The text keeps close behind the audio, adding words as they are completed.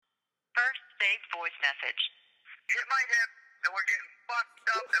First saved voice message. Hit my hip, and we're getting fucked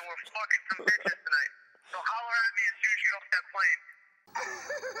up, and we're fucking some bitches tonight. So holler at me as soon as you get off that plane.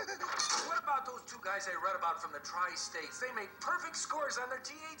 What about those two guys I read about from the Tri-States? They made perfect scores on their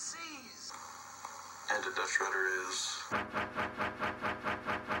THCs. And a Dutch Rudder is...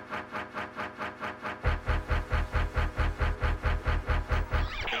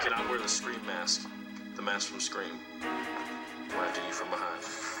 He cannot wear the Scream mask. The mask from Scream. We're after you from behind.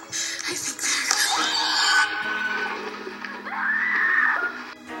 I think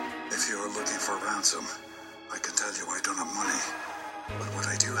If you are looking for ransom, I can tell you I don't have money. But what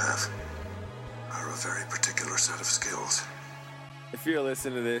I do have are a very particular set of skills. If you're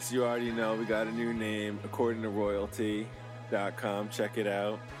listening to this, you already know we got a new name, according to royalty.com. Check it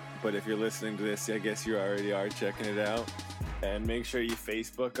out. But if you're listening to this, I guess you already are checking it out. And make sure you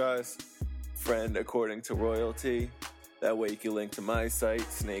Facebook us, friend according to royalty. That way you can link to my site,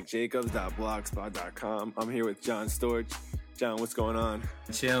 snakejacobs.blogspot.com. I'm here with John Storch. John, what's going on?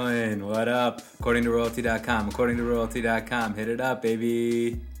 Chillin', what up? According to royalty.com, according to royalty.com. Hit it up,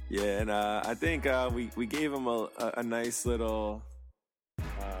 baby. Yeah, and I think we gave him a nice little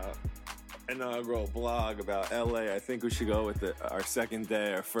inaugural blog about LA. I think we should go with our second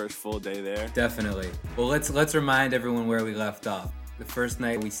day, our first full day there. Definitely. Well, let's remind everyone where we left off. The first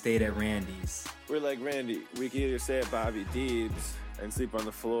night we stayed at Randy's. We're like, Randy, we could either stay at Bobby Deeb's and sleep on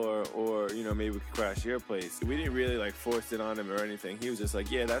the floor, or, maybe we could crash your place. We didn't really, force it on him or anything. He was just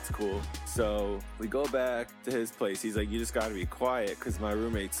like, yeah, that's cool. So we go back to his place. He's like, you just gotta be quiet because my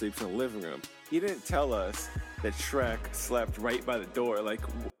roommate sleeps in the living room. He didn't tell us that Shrek slept right by the door. Like,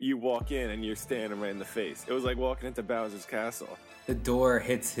 you walk in and you're staring him right in the face. It was like walking into Bowser's castle. The door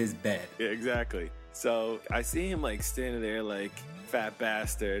hits his bed. Yeah, exactly. So I see him, standing there like fat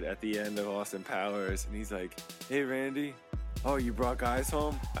bastard at the end of Austin Powers, and he's like, hey, Randy. Oh, you brought guys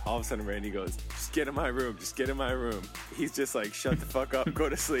home? All of a sudden, Randy goes, just get in my room. Just get in my room. He's just like, shut the fuck up. Go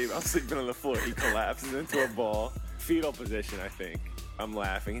to sleep. I'm sleeping on the floor. He collapses into a ball. Fetal position, I think. I'm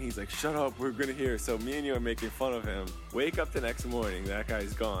laughing. And he's like, shut up. We're going to hear. So me and you are making fun of him. Wake up the next morning. That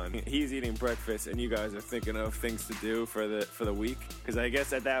guy's gone. He's eating breakfast, and you guys are thinking of things to do for the week. Because I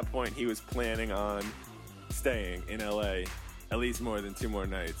guess at that point, he was planning on staying in LA at least more than 2 more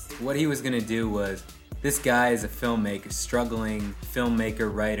nights. What he was going to do was... This guy is a filmmaker, struggling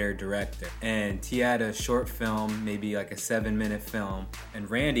filmmaker, writer, director. And he had a short film, maybe like a 7-minute film. And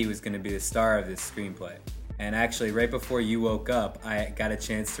Randy was going to be the star of this screenplay. And actually, right before you woke up, I got a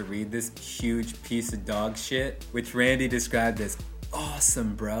chance to read this huge piece of dog shit, which Randy described as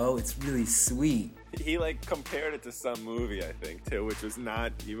awesome, bro. It's really sweet. He compared it to some movie, I think, too, which was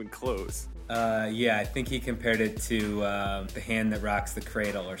not even close. Yeah, I think he compared it to The Hand That Rocks the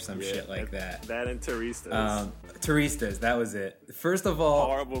Cradle or some shit like that. That and Turistas. Turistas, that was it. First of all...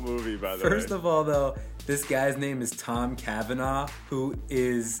 Horrible movie, by the way. First of all, though, this guy's name is Tom Cavanaugh, who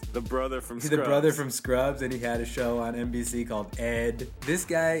is... The brother from Scrubs. The brother from Scrubs, and he had a show on NBC called Ed. This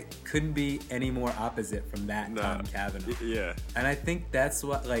guy couldn't be any more opposite from that Tom Cavanaugh. Yeah. And I think that's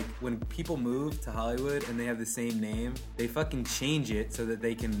what, when people move to Hollywood and they have the same name, they fucking change it so that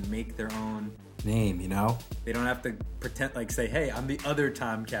they can make their own name, They don't have to pretend, say, hey, I'm the other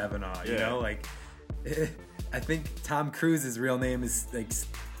Tom Cavanaugh, you know? I think Tom Cruise's real name is,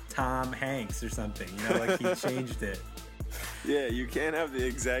 Tom Hanks or something, he changed it. Yeah, you can't have the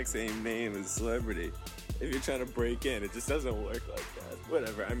exact same name as a celebrity. If you're trying to break in, it just doesn't work like that.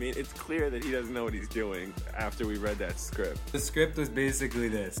 Whatever. I mean, it's clear that he doesn't know what he's doing after we read that script. The script was basically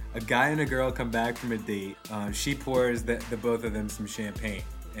this. A guy and a girl come back from a date. She pours the both of them some champagne.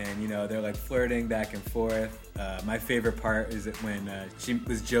 And, they're flirting back and forth. My favorite part is when she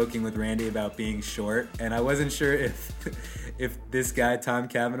was joking with Randy about being short. And I wasn't sure if this guy, Tom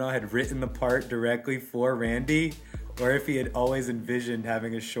Cavanaugh, had written the part directly for Randy, or if he had always envisioned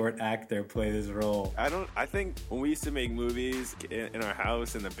having a short actor play this role. I think when we used to make movies in our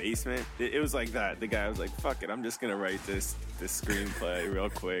house in the basement, it was like that. The guy was like, fuck it, I'm just going to write this screenplay real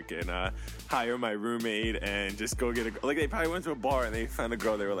quick and hire my roommate and just go get a... they probably went to a bar and they found a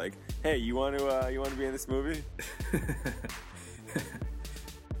girl. They were like, hey, you want to be in this movie?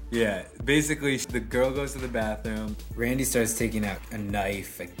 Yeah, basically, the girl goes to the bathroom. Randy starts taking out a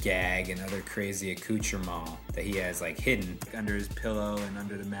knife, a gag, and other crazy accoutrement that he has, hidden under his pillow and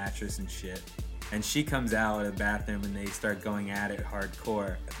under the mattress and shit. And she comes out of the bathroom, and they start going at it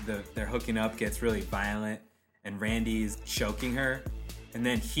hardcore. Their hooking up gets really violent, and Randy's choking her. And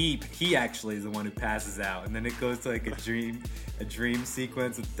then he actually is the one who passes out. And then it goes to, a dream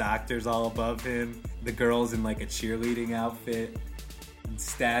sequence with doctors all above him. The girl's in, a cheerleading outfit.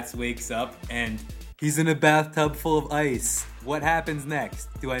 Stats wakes up and he's in a bathtub full of ice. What happens next?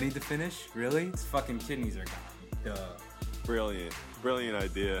 Do I need to finish? Really? His fucking kidneys are gone. Duh. Brilliant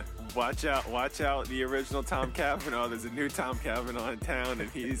idea. Watch out the original Tom Cavanaugh. There's a new Tom Cavanaugh in town, and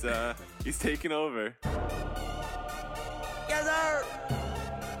he's taking over. Yes, sir.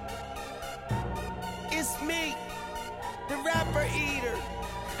 It's me, the rapper eater.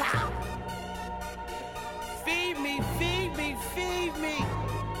 Ha! Feed me, feed me, feed me.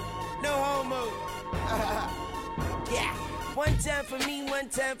 No homo. Yeah. One time for me, one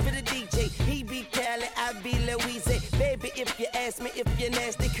time for the DJ. He be Cali, I be Louise. Baby, if you ask me, if you're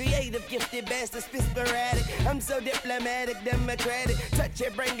nasty, creative, gifted, bastard, spit sporadic. I'm so diplomatic, democratic. Touch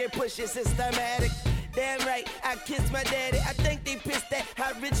it, bring it, push it, systematic. Damn right, I kiss my daddy. I think they pissed at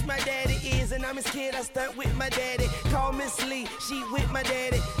how rich my daddy is. And I'm his kid, I stunt with my daddy. Call Miss Lee, she with my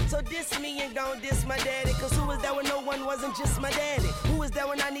daddy. So diss me and gon' diss my daddy. Cause who was that when no one wasn't just my daddy? Who was that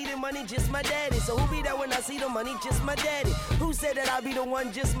when I needed money? Just my daddy. So who be that when I see the money? Just my daddy. Who said that I'll be the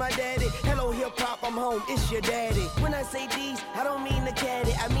one? Just my daddy. Hello hip hop, I'm home, it's your daddy. When I say these, I don't mean the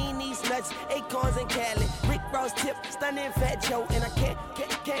caddy. I mean these nuts, acorns and Cali. Rick Ross tip, stunning Fat Joe. And I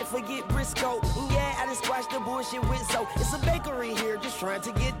can't forget Briscoe. And yeah, I just squash the bullshit with so. It's a bakery here, just trying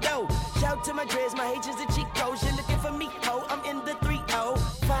to get dough. Shout to my dreads, my H is a cheat code. You're looking for me, ho, I'm in the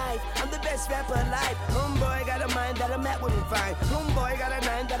 305. I'm the best rapper alive. Homeboy got a mind that a Matt wouldn't find. Homeboy got a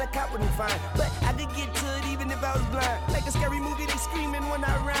 9 that a cop wouldn't find. But I could get to it even if I was blind. Like a scary movie, they screaming when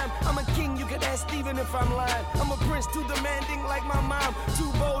I rhyme. I'm a king, you could ask Steven if I'm lying. I'm a prince, too demanding like my mom.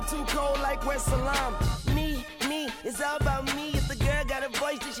 Too bold, too cold like West Salam. Me, it's all about me. If the girl got a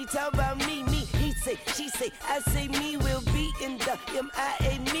voice, then she tell about me. He say, she say, I say me will be in the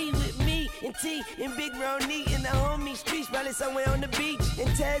MIA. Me with me and T and Big Ronnie in the homie streets, probably somewhere on the beach. And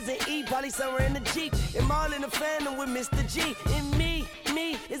Taz and E, probably somewhere in the Jeep. And all in the phantom with Mr. G. And me,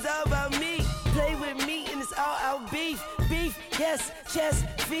 it's all about me. Play with me and it's all out beef. Beef, yes, chest,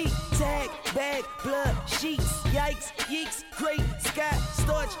 feet, tag, bag, blood, sheets. Yikes, yeeks, great, sky,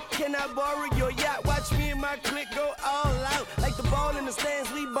 starch. Can I borrow your yacht? Watch me and my clique go all out. Like the ball in the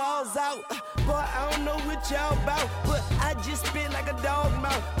stands, we balls out. Boy, I don't know what y'all about, but I just spit like a dog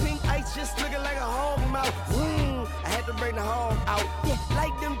mouth. Pink ice just looking like a hog mouth. I had to bring the hog out. Yeah,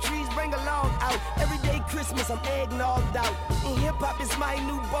 like them trees, bring a log out. Every day Christmas, I'm eggnogged out. And hip-hop is my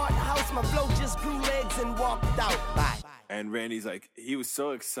new bought house. My flow just grew legs and walked out. Bye. And Randy's like, he was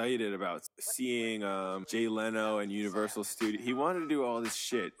so excited about seeing Jay Leno and Universal Studios. He wanted to do all this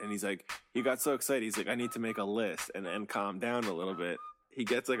shit. And he's like, he got so excited. He's like, I need to make a list and calm down a little bit. He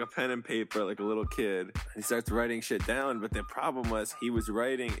gets like a pen and paper like a little kid. He starts writing shit down. But the problem was he was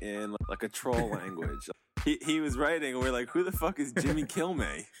writing in like a troll language. He was writing, and we're like, who the fuck is Jimmy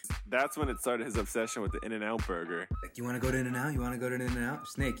Kilmay? That's when it started his obsession with the In-N-Out burger. Like, you want to go to In-N-Out? You want to go to In-N-Out?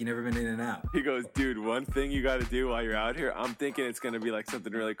 Snake, you never been to In-N-Out. He goes, dude, one thing you got to do while you're out here, I'm thinking it's going to be like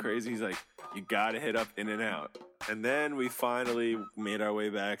something really crazy. He's like, you got to hit up In-N-Out. And then we finally made our way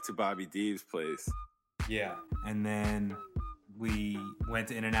back to Bobby Deeb's place. Yeah. And then we went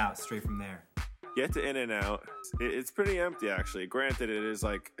to In-N-Out straight from there. Get to In-N-Out. It's pretty empty, actually. Granted, it is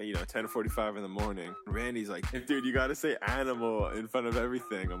like, 10:45 in the morning. Randy's like, dude, you got to say animal in front of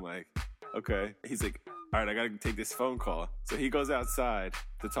everything. I'm like, okay. He's like, all right, I got to take this phone call. So he goes outside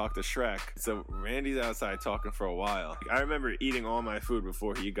to talk to Shrek. So Randy's outside talking for a while. I remember eating all my food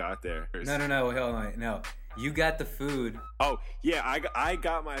before he got there. No, hold on. No. You got the food. Oh, yeah, I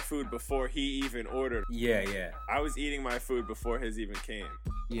got my food before he even ordered. Yeah. I was eating my food before his even came.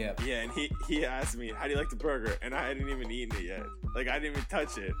 Yeah. Yeah, and he asked me, how do you like the burger? And I hadn't even eaten it yet. Like, I didn't even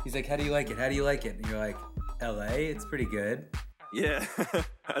touch it. He's like, how do you like it? How do you like it? And you're like, LA, it's pretty good. Yeah,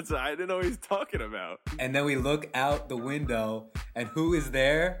 I didn't know what he was talking about. And then we look out the window, and who is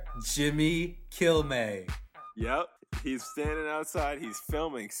there? Jimmy Kilmay. Yep. He's standing outside. He's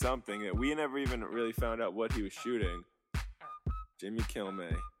filming something that we never even really found out what he was shooting. Jimmy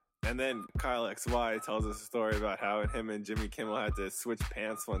Kilmay. And then Kyle XY tells us a story about how him and Jimmy Kimmel had to switch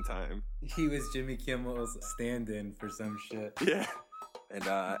pants one time. He was Jimmy Kimmel's stand-in for some shit. Yeah.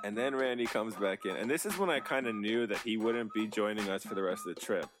 And then Randy comes back in. And this is when I kind of knew that he wouldn't be joining us for the rest of the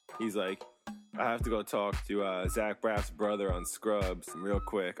trip. He's like, I have to go talk to Zach Braff's brother on Scrubs real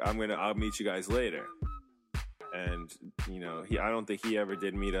quick. I'll meet you guys later. And, I don't think he ever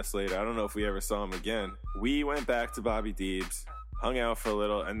did meet us later. I don't know if we ever saw him again. We went back to Bobby Deeb's, hung out for a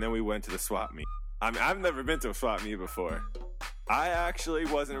little, and then we went to the swap meet. I've never been to a swap meet before. I actually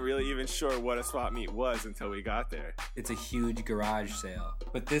wasn't really even sure what a swap meet was until we got there. It's a huge garage sale.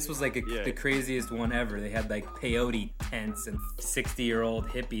 But this was like the craziest one ever. They had like peyote tents and 60-year-old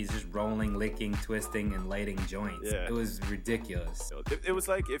hippies just rolling, licking, twisting, and lighting joints. Yeah. It was ridiculous. It was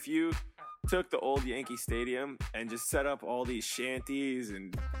like if you took the old Yankee Stadium and just set up all these shanties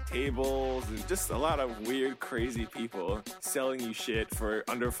and tables and just a lot of weird, crazy people selling you shit for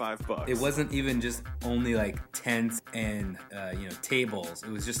under $5. It wasn't even just only like tents and tables. It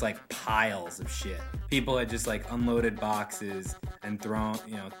was just like piles of shit. People had just like unloaded boxes and thrown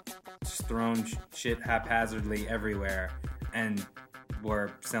shit haphazardly everywhere and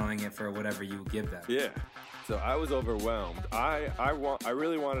were selling it for whatever you would give them. Yeah. So I was overwhelmed. I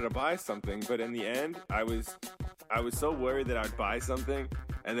really wanted to buy something, but in the end, I was so worried that I'd buy something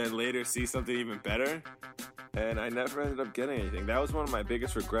and then later see something even better, and I never ended up getting anything. That was one of my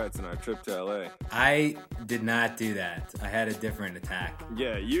biggest regrets in our trip to LA. I did not do that. I had a different attack.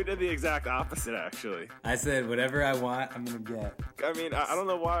 Yeah, you did the exact opposite, actually. I said, whatever I want, I'm gonna get. I mean, I don't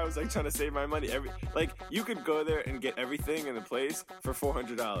know why I was like trying to save my money. You could go there and get everything in the place for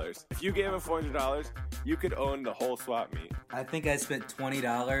 $400. If you gave him $400, you could own the whole swap meet. I think I spent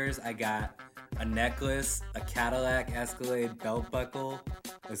 $20. I got a necklace, a Cadillac Escalade belt buckle,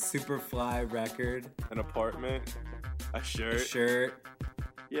 a Superfly record, an apartment, a shirt.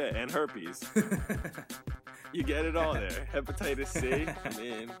 Yeah, and herpes. You get it all there. Hepatitis C,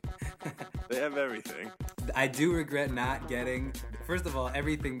 man. They have everything. I do regret not getting, first of all,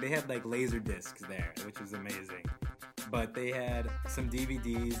 everything. They had like laser discs there, which was amazing. But they had some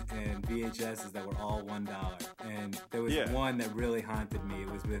DVDs and VHSs that were all $1. And there was one that really haunted me. It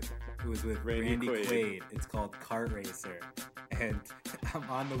was with Randy Quaid. It's called Kart Racer. And I'm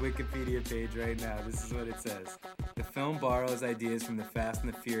on the Wikipedia page right now. This is what it says. The film borrows ideas from the Fast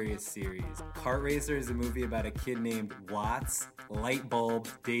and the Furious series. Kart Racer is a movie about a kid named Watts Lightbulb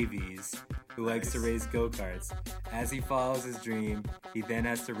Davies who likes to race go-karts. As he follows his dream, he then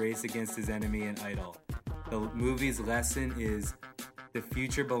has to race against his enemy and idol. The movie's lesson is the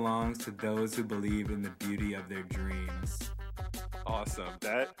future belongs to those who believe in the beauty of their dreams. Awesome.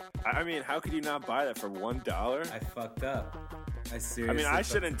 I mean, how could you not buy that for $1? I fucked up. I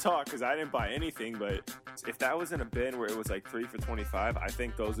shouldn't talk because I didn't buy anything, but if that was in a bin where it was like 3 for $25, I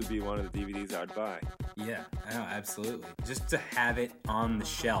think those would be one of the DVDs I'd buy. Yeah, I know, absolutely. Just to have it on the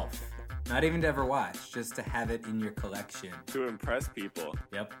shelf. Not even to ever watch, just to have it in your collection. To impress people.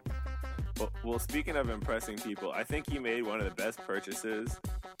 Yep. Well, speaking of impressing people, I think you made one of the best purchases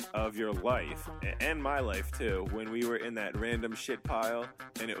of your life, and my life too, when we were in that random shit pile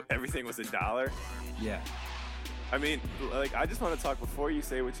and everything was $1. Yeah. I mean, like, I just want to talk, before you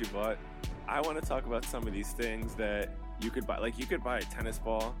say what you bought, I want to talk about some of these things that you could buy. Like, you could buy a tennis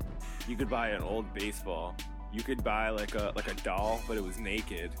ball, you could buy an old baseball, you could buy like a doll, but it was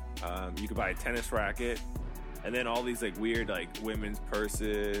naked. You could buy a tennis racket. And then all these like weird like women's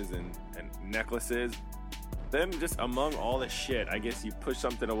purses and necklaces. Then just among all the shit, I guess you push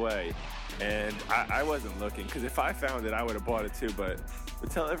something away. And I wasn't looking, because if I found it, I would have bought it too. But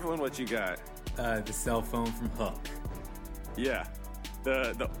tell everyone what you got. The cell phone from Hook. Yeah,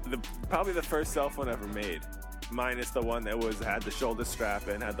 the probably the first cell phone ever made, minus the one that had the shoulder strap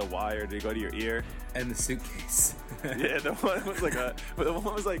and had the wire to go to your ear. And the suitcase. Yeah, the one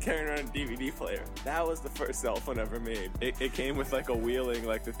was like carrying around a DVD player. That was the first cell phone ever made. It came with like a wheeling,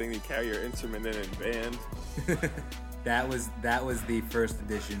 like the thing you carry your instrument in and band. That was the first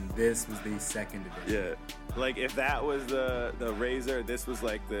edition. This was the second edition. Yeah, like if that was the Razor, this was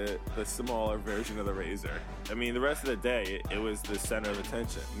like the smaller version of the Razor. I mean, the rest of the day, it was the center of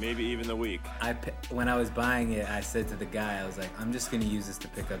attention. Maybe even the week. When I was buying it, I said to the guy, I was like, I'm just gonna use this to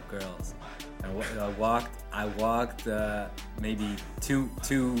pick up girls. And I walked maybe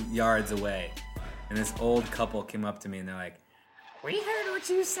two yards away, and this old couple came up to me and they're like, "We heard what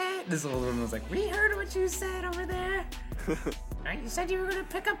you said." This old woman was like, "We heard what you said over there. You said you were gonna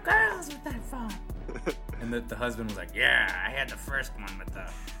pick up girls with that phone." And the husband was like, "Yeah, I had the first one with the."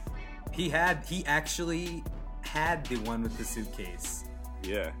 He actually had the one with the suitcase.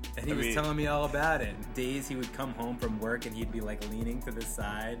 Yeah. And he was telling me all about it. Days he would come home from work and he'd be like leaning to the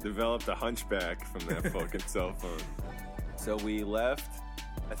side. Developed a hunchback from that fucking cell phone. So we left.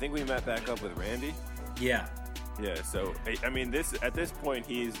 I think we met back up with Randy. Yeah. Yeah, so, I mean, at this point,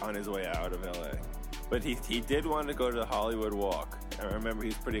 he's on his way out of LA. But he did want to go to the Hollywood Walk. I remember he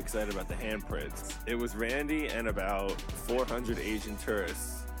was pretty excited about the handprints. It was Randy and about 400 Asian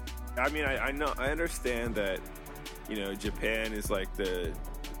tourists. I mean, I understand that, Japan is like the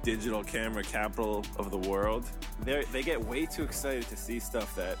digital camera capital of the world. They get way too excited to see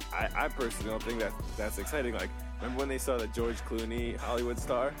stuff that I personally don't think that's exciting. Like, remember when they saw the George Clooney Hollywood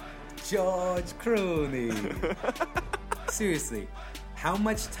star? George Clooney. Seriously, how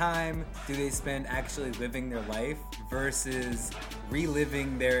much time do they spend actually living their life versus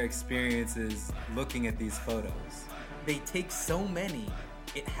reliving their experiences looking at these photos? They take so many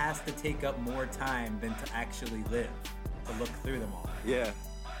it has to take up more time than to actually live, to look through them all. Yeah.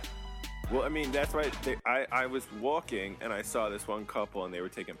 Well, I mean, that's right. I was walking and I saw this one couple and they were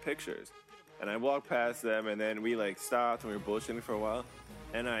taking pictures. And I walked past them and then we like stopped and we were bullshitting for a while.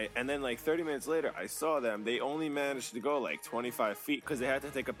 And then like 30 minutes later, I saw them. They only managed to go like 25 feet because they had to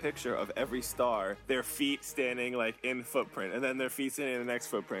take a picture of every star, their feet standing like in footprint, and then their feet standing in the next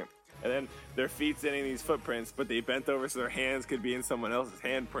footprint. And then their feet standing in these footprints, but they bent over so their hands could be in someone else's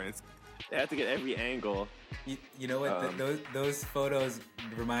handprints. They had to get every angle. You know what? Those photos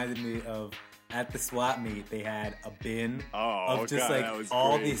reminded me of at the swap meet. They had a bin of just God, like that was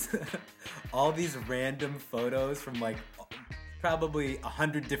all great. these, all these random photos from like probably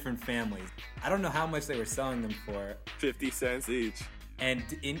 100 different families. I don't know how much they were selling them for. 50 cents each. And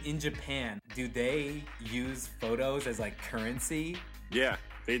in Japan, do they use photos as like currency? Yeah,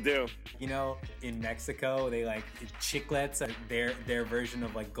 they do. You know, in Mexico, they like chiclets are their version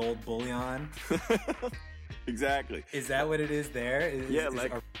of like gold bullion. Exactly. Is that what it is there?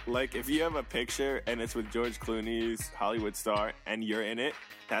 Like if you have a picture and it's with George Clooney's Hollywood star and you're in it,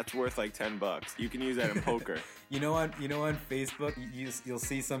 that's worth like $10. You can use that in poker. You know on Facebook, you'll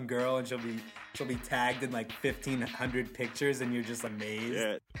see some girl and she'll be tagged in like 1,500 pictures and you're just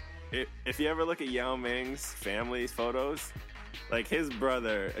amazed. Yeah. If you ever look at Yao Ming's family's photos, like his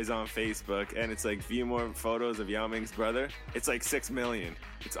brother is on Facebook and it's like view more photos of Yao Ming's brother. It's like 6 million.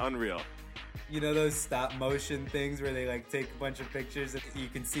 It's unreal. You know those stop motion things where they like take a bunch of pictures and you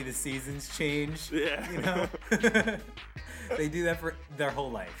can see the seasons change? Yeah. You know? They do that for their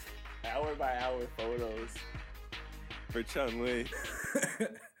whole life. Hour by hour photos for Chun-Li.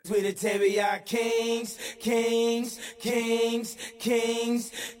 With the teriyaki kings, kings, kings,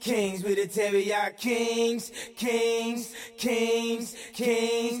 kings, kings. With the teriyaki kings, kings, kings,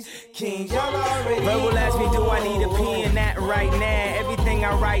 kings, kings. Y'all already Verbal ask me, do I need a pen? That right now. Everything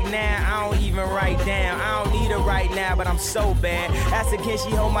I write now, I don't even write down. I don't need it right now, but I'm so bad. Ask her, can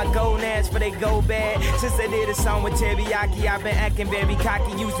she hold my gonads for they go bad? Since I did a song with teriyaki, I've been acting very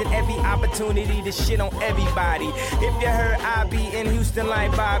cocky, using every opportunity to shit on everybody. If you heard, I be in Houston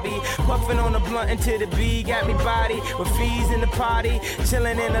like Bobby, puffing on the blunt until the bee got me body. With fees in the party,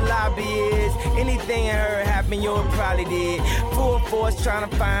 chilling in the lobby is anything I heard happen, you probably did. Full force trying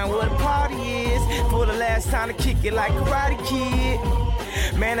to find where the party is. For the last time to kick it like Karate Kid.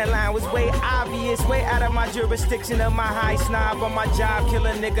 Man, the line was way obvious, way out of my jurisdiction of my high snob on my job, kill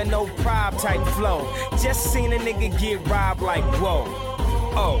a nigga, no prob type flow. Just seen a nigga get robbed like whoa.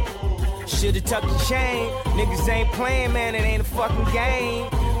 Oh, should've tucked the chain. Niggas ain't playing, man, it ain't a fucking game.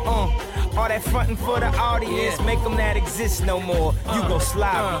 All that frontin' for the audience, make them not exist no more. You gon'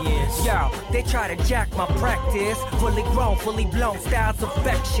 slide me in. Yo, they try to jack my practice. Fully grown, fully blown, styles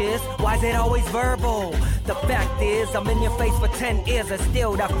infectious. Why is it always verbal? The fact is, I'm in your face for 10 years and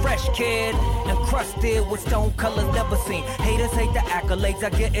still that fresh kid. Encrusted with stone colors never seen. Haters hate the accolades, I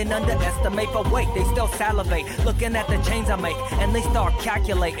getting underestimate. But wait, they still salivate. Looking at the chains I make, and they start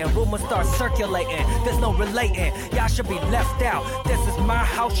calculating. Rumors start circulating, there's no relating. Y'all should be left out. This is my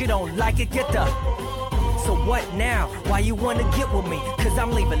house, you don't like it, get the. So what now? Why you wanna get with me? Cause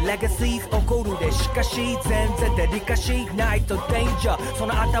I'm leaving legacies. Oguru de shikashi, zenze de rikashi, naito danger. So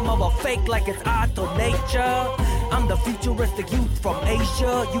na atama wa fake like it's auto nature. I'm the futuristic youth from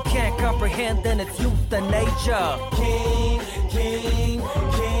Asia. You can't comprehend, then it's euthanasia. King, king,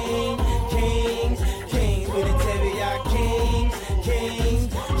 king, kings, kings. With the teriyaki kings, kings,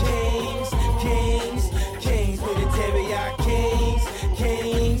 kings, kings, kings. With the teriyaki kings,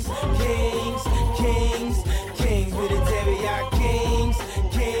 kings, kings, kings, kings. With the teriyaki kings,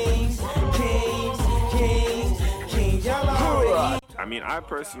 kings, kings, kings, kings. Y'all already. I mean, I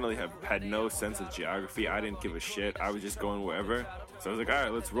personally have had no sense of geography. I didn't give a shit. I was just going wherever. So I was like, all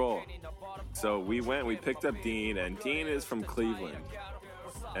right, let's roll. So we picked up Dean, and Dean is from Cleveland.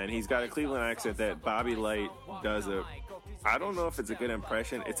 And he's got a Cleveland accent that Bobby Light does I don't know if it's a good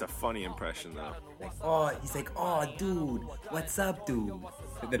impression. It's a funny impression, though. He's like, oh, dude, what's up, dude?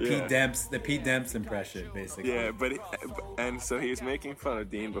 The Pete Demps impression, basically. Yeah, and so he was making fun of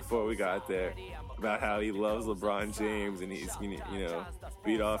Dean before we got there about how he loves LeBron James and he's,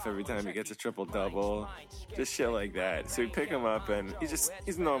 beat off every time he gets a triple-double, just shit like that. So we pick him up, and he's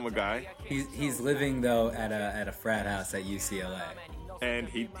a normal guy. He's living, though, at a frat house at UCLA. And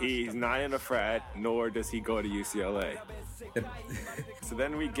he's not in a frat, nor does he go to UCLA. So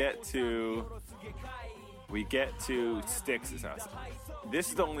then we get to Styx' house. This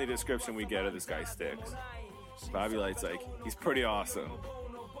is the only description we get of this guy Styx. Bobby Light's like, he's pretty awesome.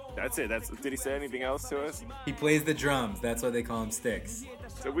 That's it. Did he say anything else to us? He plays the drums. That's why they call him Sticks.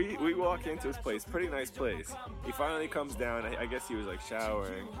 So we walk into his place, pretty nice place. He finally comes down. I guess he was like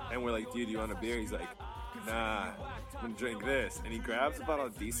showering, and we're like, dude, you want a beer? He's like, nah, I'm gonna drink this. And he grabs a bottle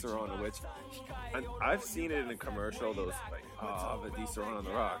of Di Serrano, which I've seen it in a commercial, those like, the Di Serrano on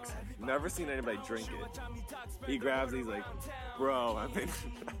the rocks. Never seen anybody drink it. He grabs it, he's like, bro, I've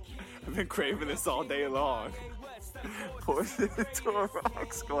been craving this all day long. Pours it into a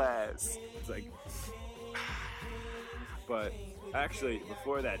rocks glass. It's like, but actually,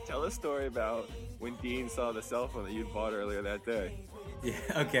 before that, tell a story about when Dean saw the cell phone that you bought earlier that day. Yeah,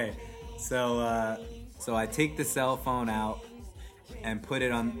 okay. So I take the cell phone out and put it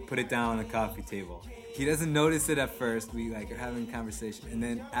down on the coffee table. He doesn't notice it at first. We like are having a conversation, and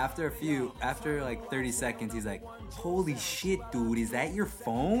then after like 30 seconds, he's like, "Holy shit, dude, is that your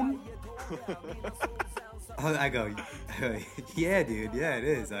phone?" I go, "Yeah, dude, yeah, it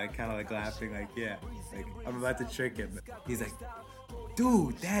is." I kind of like laughing, like, "Yeah," like I'm about to trick him. He's like,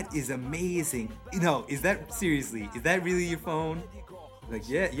 "Dude, that is amazing. You know, is that really your phone?" Like,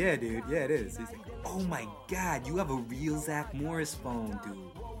 yeah, dude, yeah, it is. He's like, "Oh my god, you have a real Zach Morris phone, dude.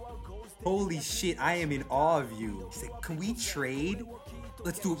 Holy shit, I am in awe of you." He's like, "Can we trade?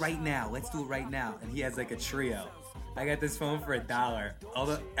 Let's do it right now. And he has like a Trio. I got this phone for $1.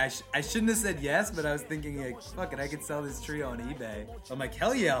 Although I shouldn't have said yes, but I was thinking like, fuck it, I could sell this Trio on eBay. I'm like,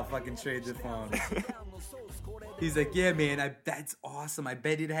 hell yeah, I'll fucking trade the phone. He's like, yeah, man, that's awesome. I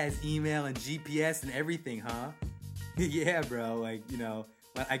bet it has email and GPS and everything, huh? Yeah, bro. Like, you know,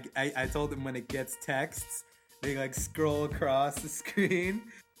 I told him when it gets texts, they like scroll across the screen.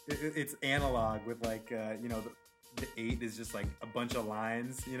 It's analog with like, you know, the 8 is just like a bunch of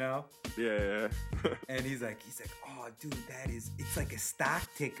lines, you know? Yeah. And he's like, oh, dude, it's like a stock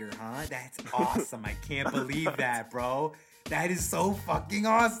ticker, huh? That's awesome. I can't believe that, bro. That is so fucking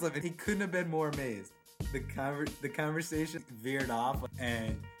awesome. And he couldn't have been more amazed. The conversation veered off,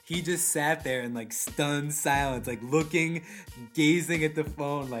 and he just sat there in like stunned silence, like gazing at the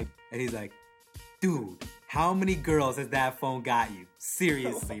phone, like, and he's like, dude, how many girls has that phone got you?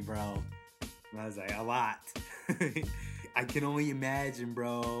 Seriously, bro. And I was like, a lot. I can only imagine,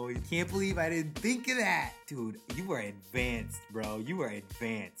 bro. You can't believe I didn't think of that. Dude, you were advanced, bro. You were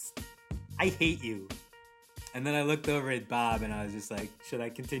advanced. I hate you. And then I looked over at Bob, and I was just like, should I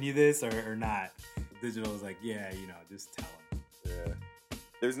continue this or not? Digital was like, yeah, you know, just tell him. Yeah.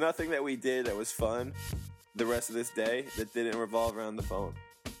 There's nothing that we did that was fun the rest of this day that didn't revolve around the phone.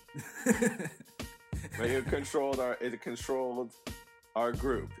 But it controlled our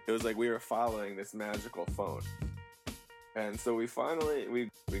group. It was like we were following this magical phone. And so we finally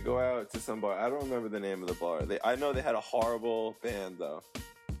go out to some bar. I don't remember the name of the bar. I know they had a horrible band though.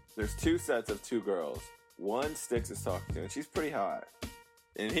 There's 2 sets of 2 girls. One Sticks is talking to, and she's pretty hot.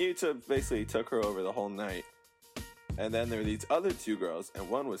 And he basically took her over the whole night. And then there were these other 2 girls, and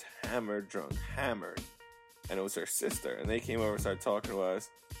one was hammered. And it was her sister. And they came over and started talking to us.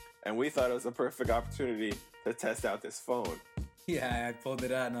 And we thought it was a perfect opportunity to test out this phone. Yeah, I pulled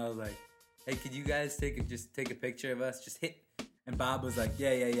it out and I was like, hey, could you guys take a picture of us? Just hit. And Bob was like,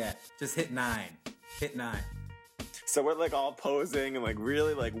 yeah. Just hit 9. Hit 9. So we're like all posing and like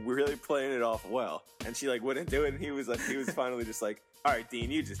really playing it off well. And she like wouldn't do it. And he was finally just like, all right,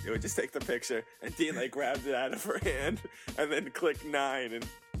 Dean, you just do it. Just take the picture. And Dean like grabbed it out of her hand and then clicked 9.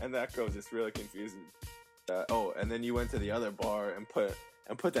 And that girl was just really confused. And then you went to the other bar and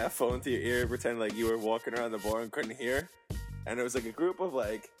put that phone to your ear, pretend like you were walking around the bar and couldn't hear. And it was like a group of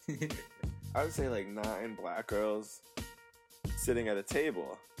like, I would say like 9 black girls sitting at a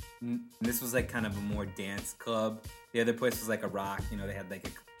table. And this was like kind of a more dance club. The other place was like a rock, you know, they had like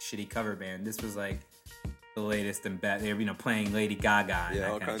a shitty cover band. This was like the latest and best. They were, you know, playing Lady Gaga and that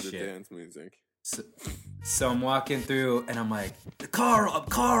all kind kinds of shit. Dance music. So I'm walking through and I'm like, Carl,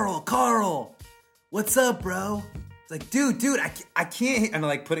 what's up, bro? It's like, dude, I can't. And I'm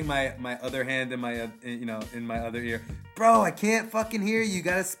like putting my other hand in my, in my other ear. Bro, I can't fucking hear you. You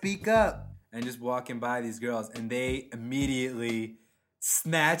gotta speak up. And just walking by these girls, and they immediately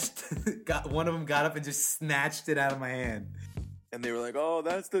one of them got up and just snatched it out of my hand. And they were like, oh,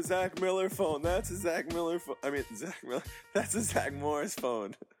 that's the Zach Miller phone. That's a Zach Miller phone. That's a Zach Morris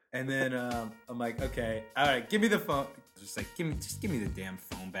phone. And then I'm like, okay, all right, give me the phone. Just like, give me the damn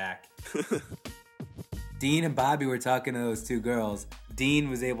phone back. Dean and Bobby were talking to those 2 girls. Dean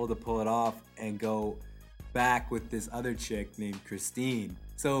was able to pull it off and go back with this other chick named Christine.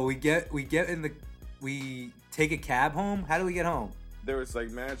 So we take a cab home. How do we get home? There was like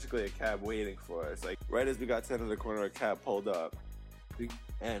magically a cab waiting for us. Like right as we got to the corner, a cab pulled up,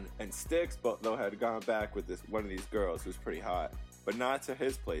 and Sticks though had gone back with one of these girls who was pretty hot. but not to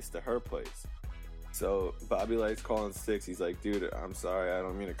his place, to her place. So Bobby Light's calling Sticks. He's like, dude, I'm sorry, I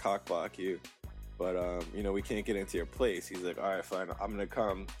don't mean to cockblock you, but you know, we can't get into your place. He's like, all right, fine, I'm gonna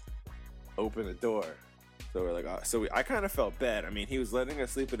come open the door. So we're like, I kind of felt bad. I mean, he was letting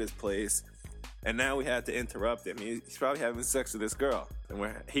us sleep at his place, and now we had to interrupt him. He's probably having sex with this girl,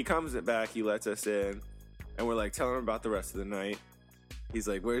 and he comes back, he lets us in, and we're like telling him about the rest of the night. He's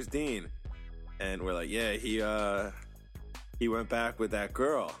like, where's Dean? And we're like, yeah, he went back with that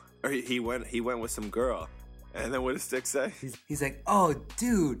girl, or he went with some girl. And then what does Stick say? He's like, oh,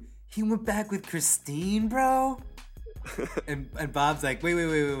 dude, he went back with Christine, bro. and Bob's like,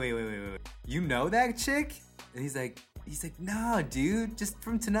 wait. You know that chick? And he's like, nah, dude, just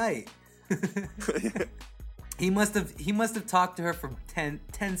from tonight. He must have talked to her for 10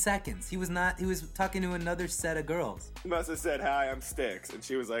 seconds. He was talking to another set of girls. He must have said, hi, I'm Sticks. And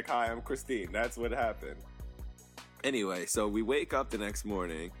she was like, hi, I'm Christine. That's what happened. Anyway, so we wake up the next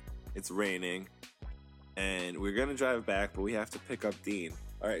morning. It's raining. And we're going to drive back, but we have to pick up Dean.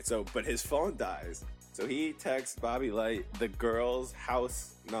 All right, but his phone dies. So he texts Bobby Light the girl's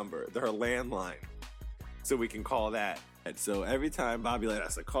house number, her landline, so we can call that. And so every time Bobby Light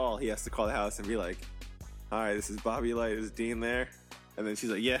has to call, he has to call the house and be like, hi, this is Bobby Light, is Dean there? And then she's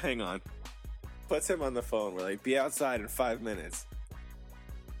like, yeah, hang on. Puts him on the phone. We're like, be outside in 5 minutes.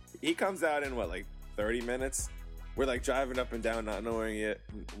 He comes out in 30 minutes? We're like driving up and down, not knowing it.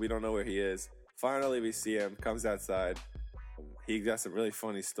 We don't know where he is. Finally, we see him, comes outside. He got some really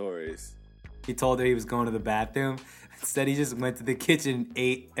funny stories. He told her he was going to the bathroom. Instead, he just went to the kitchen,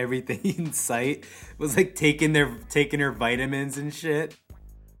 ate everything in sight. It was like taking her vitamins and shit.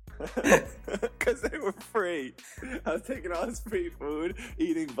 Because they were free. I was taking all this free food,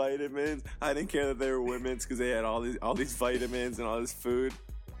 eating vitamins. I didn't care that they were women's because they had all these vitamins and all this food.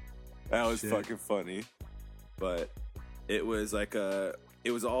 That was fucking funny. But it was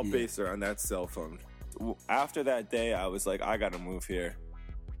it was all based around that cell phone. After that day, I was like, I gotta move here.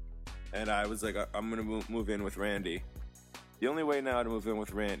 And I was like, I'm gonna move in with Randy. The only way now to move in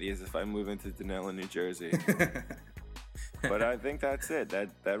with Randy is if I move into Denellen, New Jersey. But I think that's it. That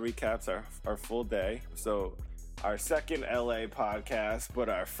recaps our full day. So our second LA podcast, but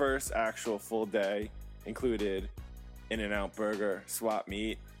our first actual full day included In-N-Out Burger, Swap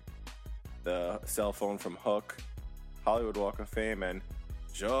Meet, the cell phone from Hook, Hollywood Walk of Fame, and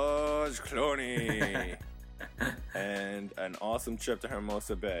George Clooney. And an awesome trip to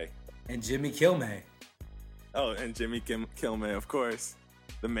Hermosa Bay. And Jimmy Kilmay. Oh, and Jimmy Kilmay, of course.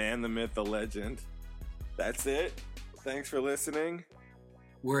 The man, the myth, the legend. That's it. Thanks for listening.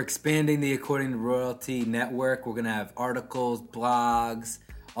 We're expanding the According to Royalty network. We're going to have articles, blogs,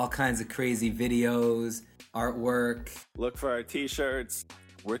 all kinds of crazy videos, artwork. Look for our t-shirts.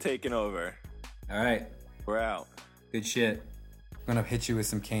 We're taking over. All right. We're out. Good shit. I'm going to hit you with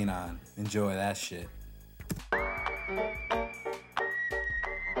some Kanon. Enjoy that shit.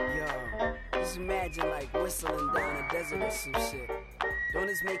 Just imagine whistling down a desert or some shit. Don't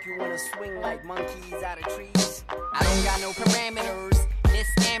this make you wanna swing like monkeys out of trees? I don't got no parameters. This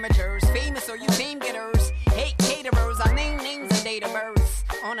amateurs, famous or you fame getters. Hate caterers, I name names and date of birth.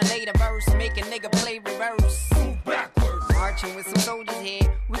 On a later verse, make a nigga play reverse. Move backwards. Marching with some soldiers here.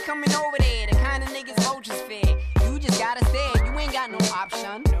 We coming over there, the kind of niggas vultures fear. You just gotta stare, you ain't got no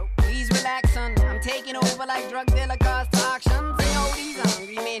option. Please relax, son. I'm taking over like drug dealer cars to auctions. You know these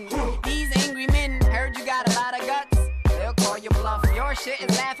hungry men, these angry men. Heard you got a lot of guts. They'll call you bluff. Your shit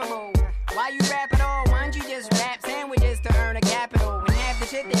is laughable. Why you rap at all? Why don't you just rap sandwiches to earn a capital? When half the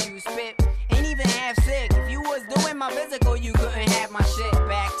shit that you spit ain't even half sick. If you was doing my physical, you couldn't have my shit.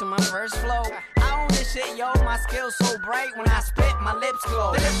 Back to my first flow. I own this shit, yo. My skills so bright when I spit, my lips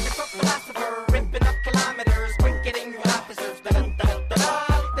glow. The mystical philosopher, ripping up kilometers, winking you officers. The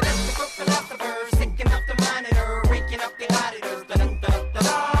mystical philosopher, sticking up the monitor, raking up the auditors.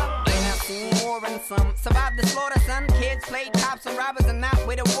 And I've seen more than some. Survived the slaughter, son. Kids played cops and robbers and not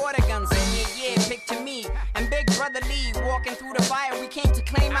with a water gun. So yeah, picture me and Big Brother Lee walking through the fire. We came to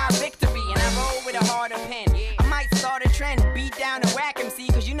claim our victory, and I roll with a harder pen. I might start a trend, beat down and whack MC,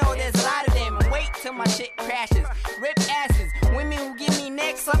 cause you know there's a lot of them. And wait till my shit crashes. Rip asses, women who give me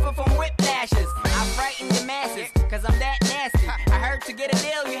neck suffer from whiplashes. I frighten the masses, cause I'm that nasty. I heard to get a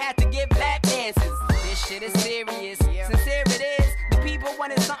deal, you had to give lap dances. This shit is serious, sincere it is. The people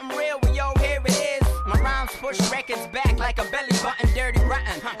wanted something real, well yo, here it is. My rhymes push records back like a belly button, dirty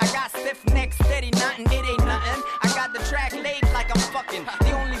rotten. I got stiff neck, steady nothing, it ain't nothing. I got the track laid like I'm fucking.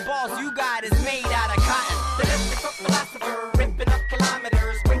 The only balls you got is made out of cotton. The mystical philosopher, ripping up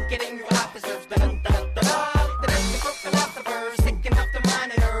kilometers, winking you officers. The mystical philosopher, sticking up the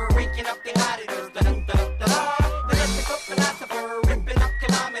monitor, raking up the auditors. The mystical philosopher,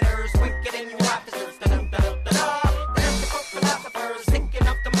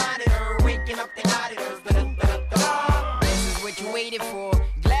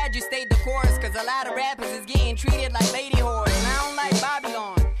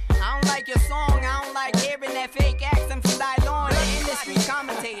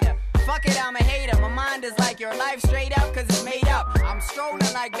 that I'm a hater. My mind is like your life straight up, cause it's made up. I'm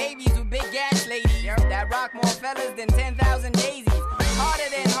strolling like babies with big gas ladies that rock more fellas than 10,000 daisies. Harder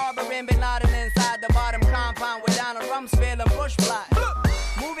than harboring Bin Laden inside the bottom compound with Donald Rumsfeld and Bush fly.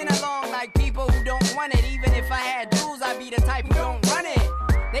 Moving along like people who don't want it. Even if I had dues, I'd be the type who don't run it.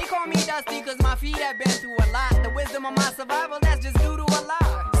 They call me Dusty cause my feet have been through a lot. The wisdom of my survival, that's just due to a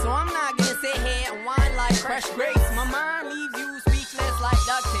lot. So I'm not gonna sit here and whine like fresh grapes. My mind leaves you speechless like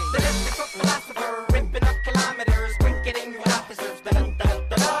duct tape. The mystical philosopher, ripping up kilometers, winking you officers. The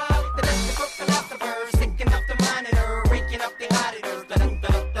mystical philosopher, sticking up the monitor, raking up the auditors. The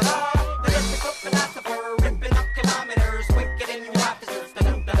mystical philosopher, ripping up kilometers, winking you officers. The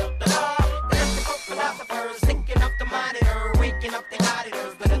mystical philosopher, sticking up the monitor, raking up the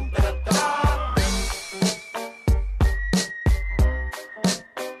auditors.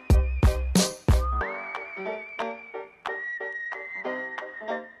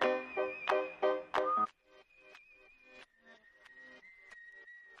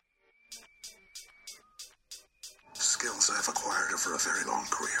 Skills I've acquired over a very long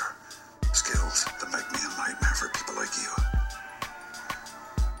career. Skills that make me a nightmare for people like you.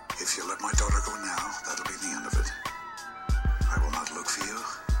 If you let my daughter go now, that'll be the end of it. I will not look for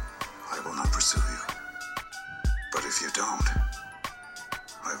you.